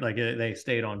 right? Like they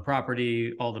stayed on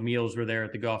property. All the meals were there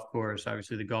at the golf course.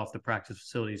 Obviously the practice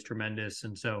facility is tremendous.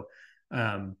 And so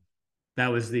that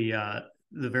was the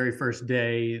very first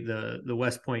day. The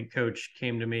West Point coach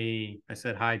came to me. I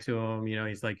said hi to him.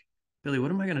 He's like, Billy,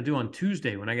 what am I going to do on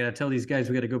Tuesday when I got to tell these guys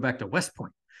we got to go back to West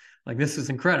Point? Like, this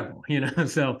is incredible,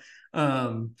 So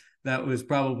that was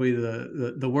probably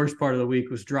the worst part of the week,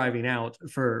 was driving out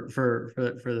for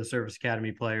the Service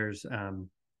Academy players.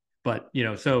 But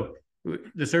so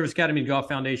the Service Academy Golf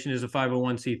Foundation is a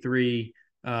 501c3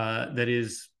 that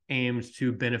is aimed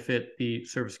to benefit the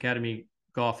Service Academy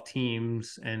golf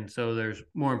teams. And so there's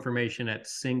more information at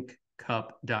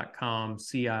cinccup.com,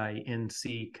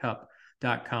 CINC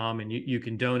Cup.com, and you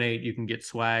can donate, you can get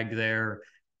swag there.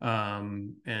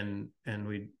 And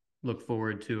we look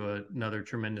forward to another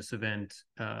tremendous event,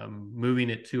 moving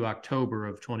it to October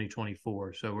of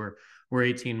 2024. So we're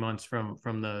 18 months from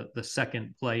the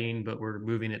second playing, but we're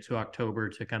moving it to October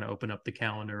to kind of open up the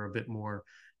calendar a bit more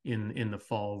in the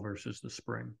fall versus the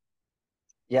spring.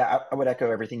 Yeah, I would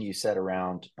echo everything you said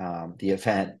around the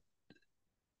event.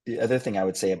 The other thing I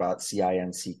would say about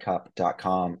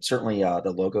cinccup.com, certainly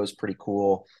the logo is pretty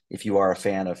cool. If you are a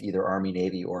fan of either Army,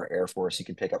 Navy, or Air Force, you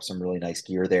can pick up some really nice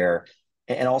gear there.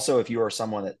 And also, if you are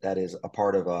someone that is a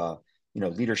part of a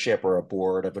leadership or a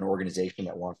board of an organization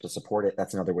that wants to support it,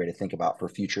 that's another way to think about for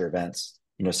future events.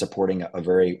 Supporting a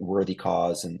very worthy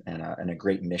cause and a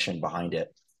great mission behind it.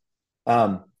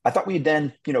 I thought we'd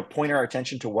then, point our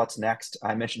attention to what's next.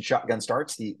 I mentioned Shotgun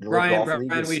Starts, the Brian, Golf League.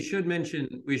 Brian, we should mention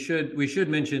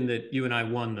that you and I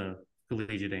won the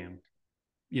collegiate AM.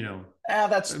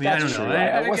 That's true.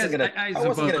 I wasn't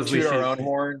gonna toot our own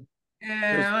horn.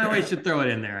 Yeah, we should throw it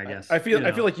in there, I guess. I feel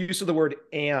like use of the word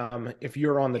 "am" if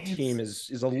you're on the team is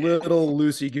a little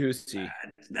loosey goosey.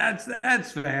 That's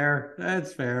fair.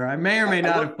 That's fair. I may or may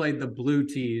not have played the blue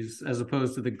tees as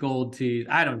opposed to the gold tees.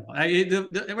 I don't know.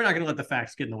 We're not going to let the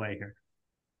facts get in the way here.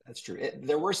 That's true. It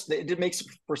did make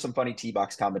for some funny tee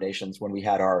box combinations when we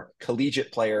had our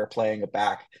collegiate player playing a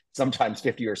back, sometimes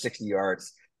 50 or 60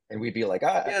 yards. And we'd be like,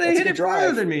 yeah, they hit it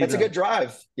further than me. That's a good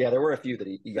drive. Yeah, there were a few that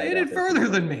he got. They hit it further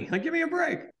than me. Like, give me a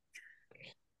break.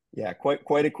 Yeah,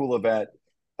 quite a cool event.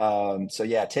 So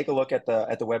yeah, take a look at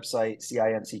the website,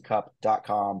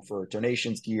 cinccup.com, for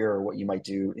donations, gear, or what you might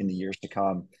do in the years to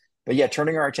come. But yeah,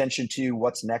 turning our attention to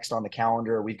what's next on the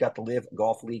calendar, we've got the Live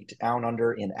Golf League Down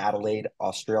Under in Adelaide,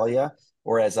 Australia.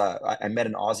 Or as I met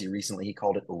an Aussie recently, he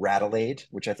called it Radelaide,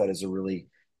 which I thought is a really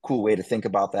cool way to think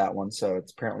about that one. So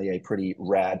it's apparently a pretty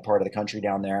rad part of the country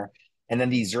down there. And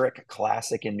then the Zurich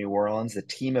Classic in New Orleans, the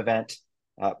team event.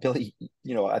 Billy,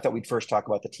 I thought we'd first talk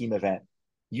about the team event.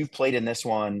 You've played in this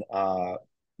one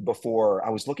before. I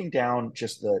was looking down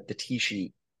just the tee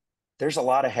sheet. There's a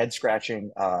lot of head scratching,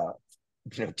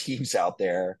 teams out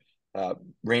there.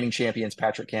 Reigning champions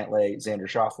Patrick Cantlay, Xander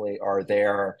Schauffele are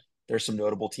there. There's some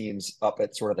notable teams up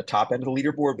at sort of the top end of the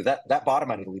leaderboard, but that bottom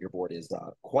end of the leaderboard is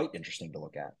quite interesting to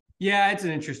look at. Yeah, it's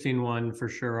an interesting one for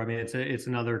sure. I mean, it's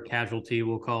another casualty,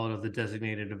 we'll call it, of the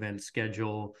designated event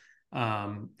schedule.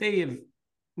 They have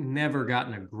never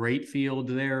gotten a great field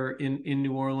there in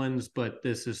New Orleans, but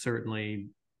this is certainly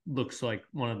looks like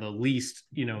one of the least,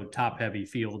 top heavy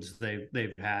fields they've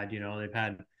had. They've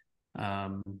had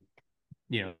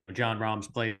John Rahm's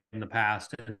played in the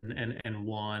past and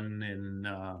won, and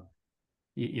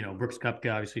Brooks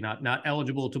Koepka obviously not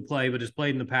eligible to play, but has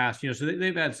played in the past. So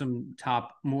they've had some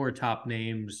more top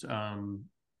names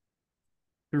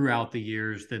throughout the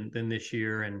years than this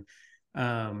year. And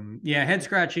head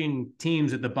scratching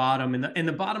teams at the bottom, and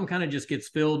the bottom kind of just gets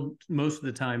filled most of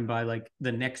the time by like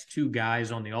the next two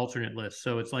guys on the alternate list.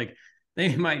 So it's like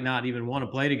they might not even want to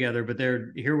play together, but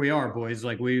here we are, boys.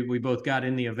 Like we both got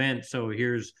in the event, so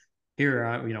here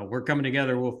we're coming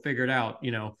together. We'll figure it out,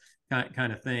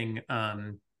 kind of thing.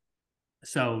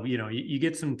 So you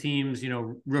get some teams,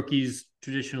 rookies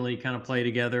traditionally kind of play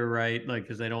together, right? Like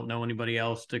because they don't know anybody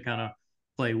else to kind of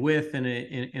play with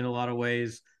in a lot of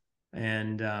ways.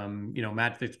 And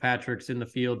Matt Fitzpatrick's in the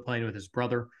field playing with his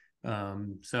brother.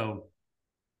 The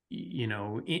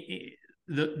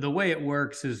way it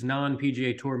works is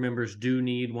non-PGA Tour members do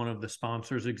need one of the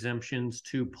sponsors exemptions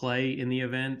to play in the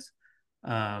event.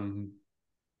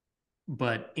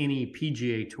 but any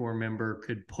PGA Tour member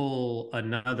could pull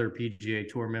another PGA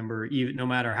Tour member, even no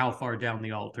matter how far down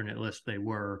the alternate list they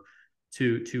were,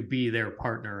 to be their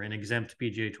partner. An exempt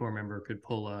PGA Tour member could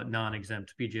pull a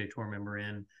non-exempt PGA Tour member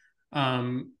in.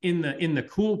 In the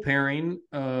cool pairing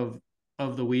of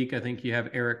the week, I think you have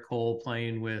Eric Cole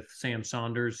playing with Sam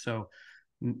Saunders. So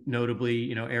notably,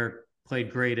 you know, Eric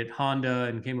played great at Honda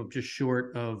and came up just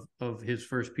short of his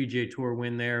first PGA Tour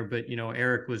win there. But, you know,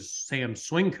 Eric was Sam's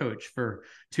swing coach for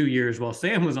 2 years while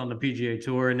Sam was on the PGA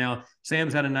Tour. And now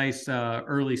Sam's had a nice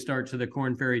early start to the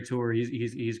Korn Ferry Tour.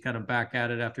 He's kind of back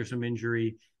at it after some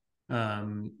injury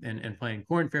and playing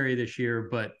Korn Ferry this year,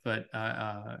 but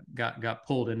got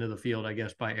pulled into the field, I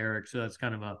guess, by Eric. So that's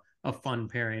kind of a fun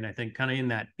pairing, I think, kind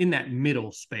of in that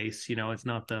middle space. You know, it's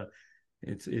not the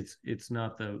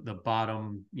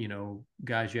bottom, you know,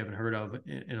 guys you haven't heard of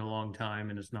in a long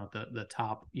time, and it's not the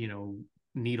top, you know,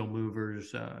 needle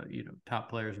movers, you know, top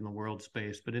players in the world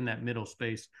space, but in that middle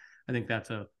space, I think that's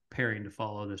a pairing to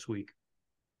follow this week.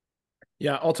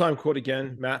 Yeah, all-time quote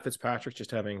again, Matt Fitzpatrick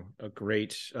just having a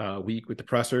great week with the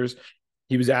pressers.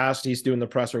 He was asked, he's doing the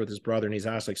presser with his brother, and he's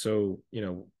asked, like, so, you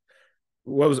know,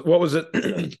 what was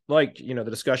it like, you know, the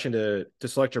discussion to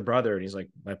select your brother? And he's like,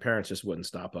 my parents just wouldn't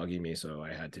stop bugging me, so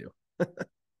I had to.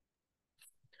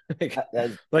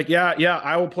 like, yeah,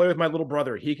 I will play with my little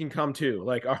brother. He can come too.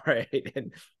 Like, all right.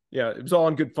 And yeah, it was all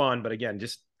in good fun, but again,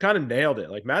 just kind of nailed it.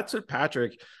 Like Matt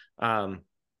Fitzpatrick,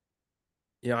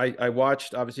 you know, I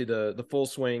watched obviously the full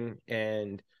swing,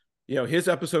 and, you know, his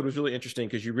episode was really interesting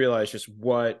because you realize just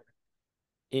what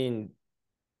in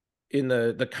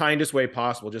the kindest way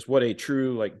possible, just what a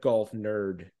true like golf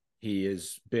nerd he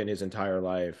has been his entire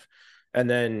life. And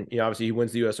then, you know, obviously he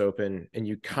wins the US Open, and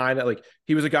you kind of like,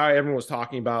 he was a guy everyone was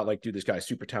talking about, like, dude, this guy's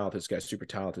super talented. This guy's super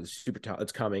talented.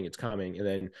 It's coming. And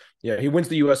then, yeah, he wins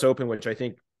the US Open, which I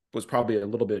think was probably a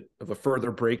little bit of a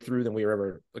further breakthrough than we were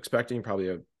ever expecting, probably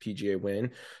a PGA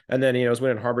win. And then, you know, he's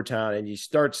winning Harbour Town, and he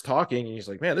starts talking, and he's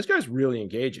like, man, this guy's really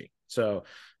engaging. So,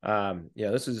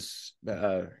 yeah, this is,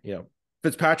 you know,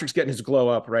 Fitzpatrick's getting his glow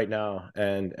up right now,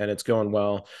 and it's going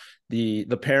well. The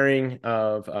pairing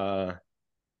of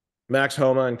Max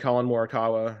Homa and Colin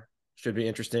Morikawa should be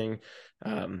interesting.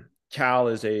 Cal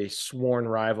is a sworn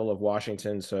rival of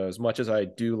Washington, so as much as I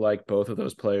do like both of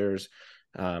those players,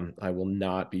 I will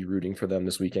not be rooting for them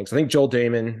this weekend. So I think Joel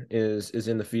Damon is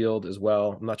in the field as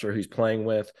well. I'm not sure who he's playing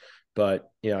with,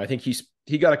 but, you know, I think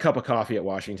he got a cup of coffee at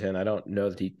Washington. I don't know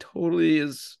that he totally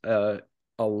is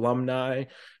alumni,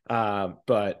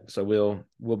 but so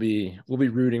we'll be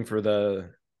rooting for the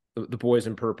boys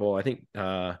in purple. I think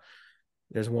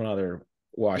there's one other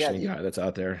Washington guy that's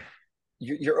out there.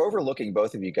 You're overlooking,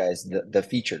 both of you guys, the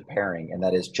featured pairing, and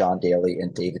that is John Daly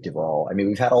and David Duval. I mean,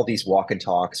 we've had all these walk and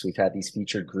talks, we've had these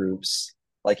featured groups.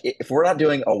 Like, if we're not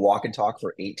doing a walk and talk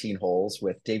for 18 holes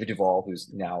with David Duval, who's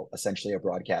now essentially a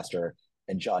broadcaster,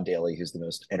 and John Daly, who's the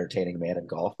most entertaining man in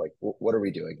golf, like, what are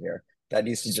we doing here? That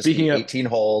needs to just be 18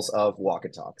 holes of walk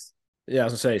and talks. Yeah, I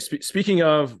was gonna say, speaking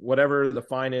of whatever the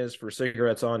fine is for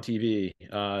cigarettes on TV,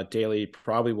 Daly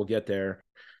probably will get there.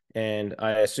 And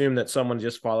I assume that someone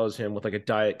just follows him with like a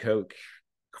Diet Coke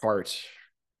cart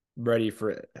ready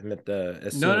for him at the.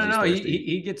 No.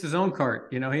 He gets his own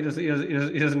cart. You know, he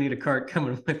doesn't need a cart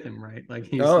coming with him, right?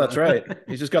 Like, that's right.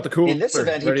 He's just got the cooler. In this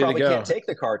event, he probably can't take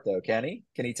the cart though, can he?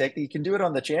 Can he take he can do it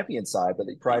on the champion side, but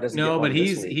he probably doesn't. No, but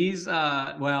he's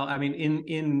well, I mean,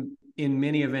 in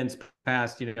many events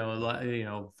past, you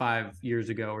know, 5 years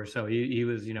ago or so, he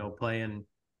was, you know, playing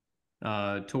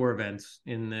tour events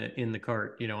in the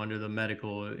cart, you know, under the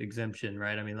medical exemption,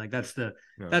 right? I mean, like, that's the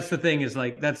thing, is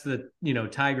like, that's the, you know,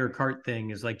 Tiger cart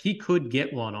thing, is like, he could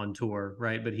get one on tour,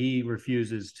 right? But he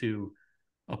refuses to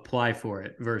apply for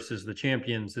it, versus the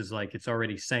champions is like, it's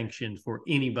already sanctioned for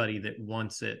anybody that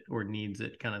wants it or needs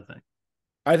it, kind of thing.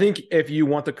 I think if you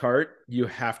want the cart, you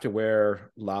have to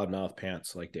wear loudmouth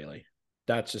pants like Daly.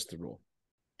 That's just the rule.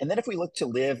 And then if we look to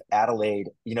Live Adelaide,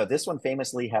 you know, this one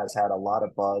famously has had a lot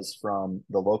of buzz from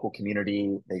the local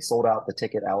community. They sold out the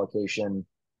ticket allocation.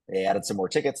 They added some more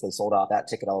tickets. They sold out that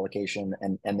ticket allocation,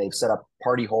 and they've set up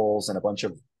party holes and a bunch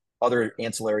of other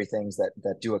ancillary things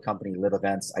that do accompany Live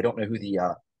events. I don't know who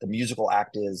the musical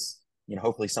act is, you know,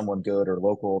 hopefully someone good or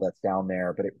local that's down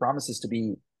there, but it promises to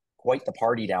be quite the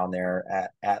party down there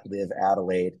at Live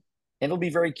Adelaide. And it'll be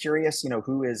very curious, you know,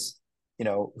 who is, you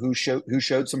know, who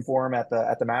showed some form at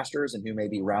the Masters, and who may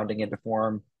be rounding into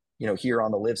form, you know, here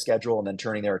on the Live schedule, and then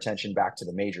turning their attention back to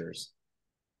the majors.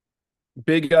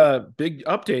 Big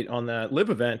update on that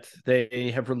Live event.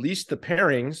 They have released the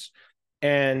pairings,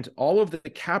 and all of the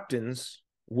captains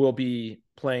will be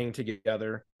playing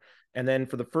together. And then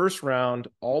for the first round,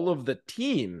 all of the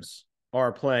teams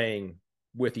are playing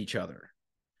with each other.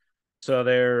 So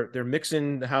they're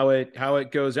mixing how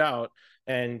it goes out,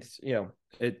 and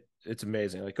it's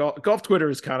amazing. Like golf Twitter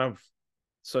is kind of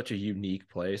such a unique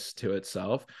place to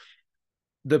itself.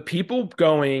 The people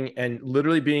going and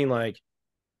literally being like,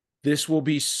 this will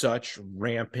be such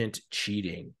rampant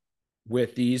cheating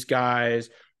with these guys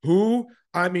who's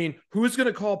going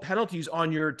to call penalties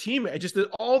on your team? Just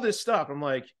all this stuff. I'm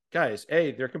like, guys,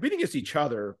 A, they're competing against each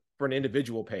other for an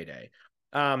individual payday.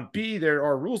 B, there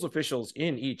are rules officials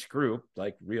in each group,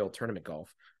 like real tournament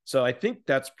golf. So I think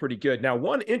that's pretty good. Now,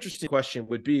 one interesting question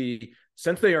would be,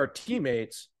 since they are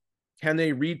teammates, can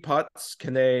they read putts?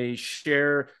 Can they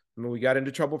share? I mean, we got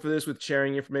into trouble for this with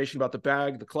sharing information about the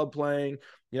bag, the club playing.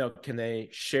 Can they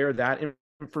share that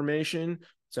information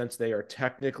since they are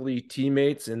technically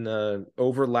teammates in the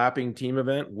overlapping team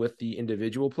event with the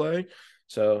individual play?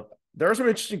 So there are some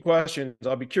interesting questions.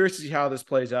 I'll be curious to see how this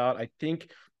plays out. I think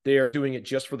they are doing it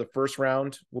just for the first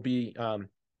round. Will be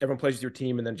everyone plays with your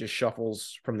team and then just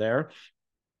shuffles from there.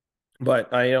 But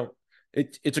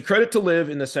it's a credit to Liv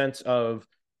in the sense of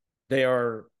they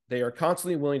are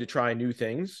constantly willing to try new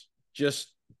things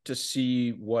just to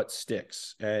see what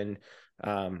sticks. And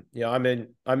I'm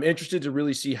interested to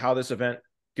really see how this event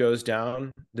goes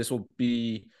down. This will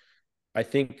be, I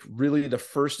think, really the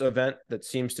first event that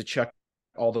seems to check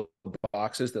all the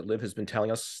boxes that Liv has been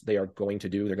telling us they are going to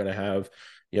do. They're going to have,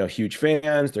 huge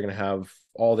fans. They're going to have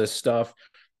all this stuff.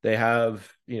 They have,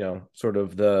 sort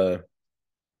of the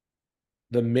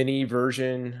mini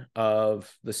version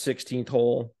of the 16th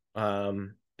hole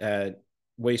at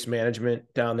Waste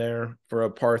Management down there for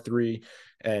a par 3.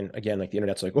 And again, like the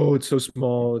internet's like, oh, it's so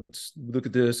small. Look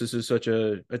at this. This is such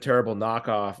a terrible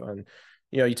knockoff. And,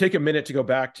 you take a minute to go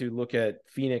back to look at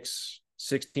Phoenix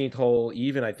 16th hole,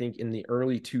 even I think in the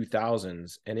early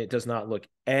 2000s, and it does not look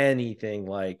anything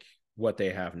like what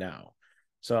they have now.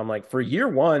 So I'm like, for year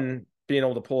one, being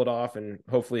able to pull it off and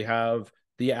hopefully have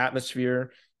the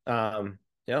atmosphere,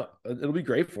 it'll be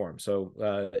great for them.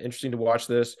 So interesting to watch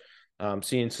this.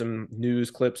 Seeing some news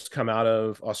clips come out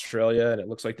of Australia, and it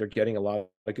looks like they're getting a lot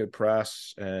of good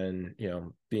press and,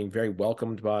 being very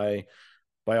welcomed by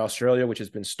Australia, which has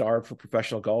been starved for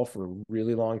professional golf for a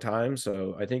really long time.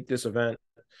 So I think this event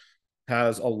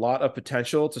has a lot of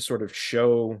potential to sort of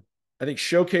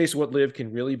showcase what Liv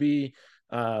can really be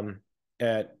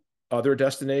at other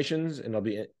destinations. And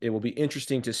it will be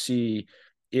interesting to see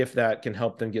if that can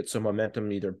help them get some momentum,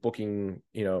 either booking,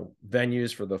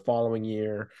 venues for the following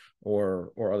year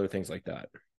or other things like that.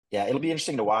 Yeah, it'll be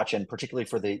interesting to watch, and particularly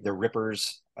for the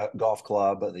Rippers Golf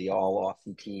Club, the all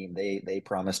Aussie team. They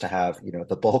promise to have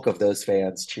the bulk of those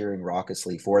fans cheering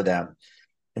raucously for them,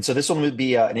 and so this one would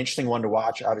be an interesting one to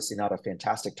watch. Obviously, not a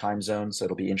fantastic time zone, so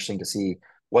it'll be interesting to see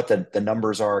what the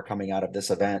numbers are coming out of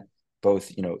this event,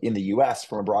 both in the U.S.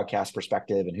 from a broadcast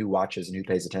perspective and who watches and who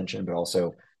pays attention, but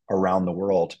also around the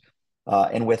world.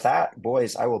 And with that,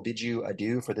 boys, I will bid you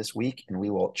adieu for this week, and we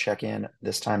will check in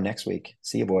this time next week.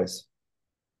 See you, boys.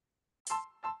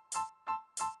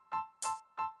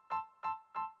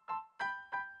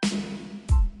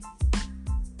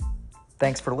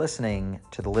 Thanks for listening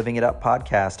to the Living It Up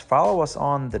podcast. Follow us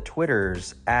on the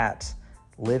Twitters at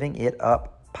Living It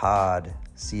Up Pod.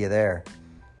 See you there.